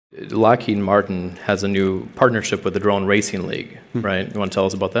Lockheed Martin has a new partnership with the Drone Racing League, right? You want to tell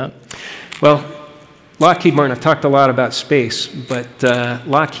us about that? Well, Lockheed Martin, I've talked a lot about space, but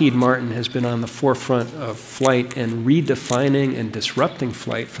Lockheed Martin has been on the forefront of flight and redefining and disrupting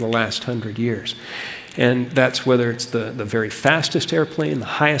flight for the last 100 years. And that's whether it's the very fastest airplane, the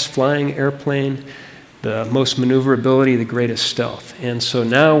highest flying airplane, the most maneuverability, the greatest stealth. And so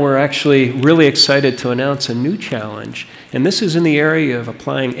now we're actually really excited to announce a new challenge, and this is in the area of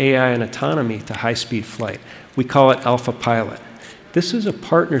applying AI and autonomy to high-speed flight. We call it AlphaPilot. This is a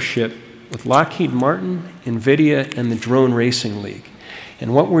partnership with Lockheed Martin, NVIDIA, and the Drone Racing League.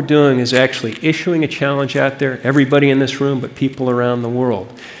 And what we're doing is actually issuing a challenge out there, everybody in this room, but people around the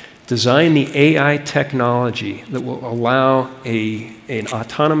world. Design the AI technology that will allow an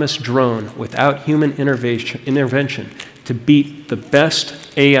autonomous drone without human intervention to beat the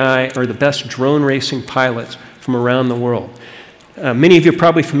best AI or the best drone racing pilots from around the world. Many of you are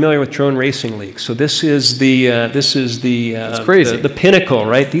probably familiar with Drone Racing League. So this is the pinnacle,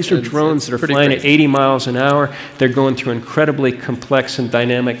 right? These are drones that are flying at 80 miles an hour. They're going through incredibly complex and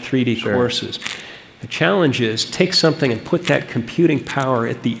dynamic 3D courses. The challenge is take something and put that computing power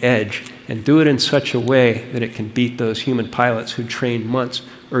at the edge and do it in such a way that it can beat those human pilots who trained months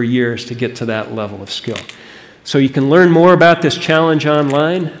or years to get to that level of skill. So you can learn more about this challenge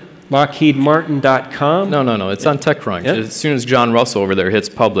online, lockheedmartin.com. No. It's on TechCrunch. Yep. As soon as John Russell over there hits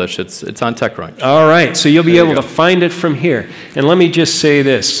publish, it's on TechCrunch. All right. So you'll be able to find it from here. And let me just say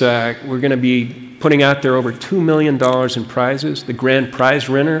this. We're going to be putting out there over $2 million in prizes. The grand prize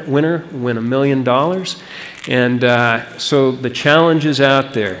winner win $1 million. And so the challenge is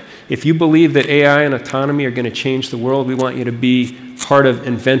out there. If you believe that AI and autonomy are going to change the world, we want you to be part of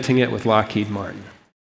inventing it with Lockheed Martin.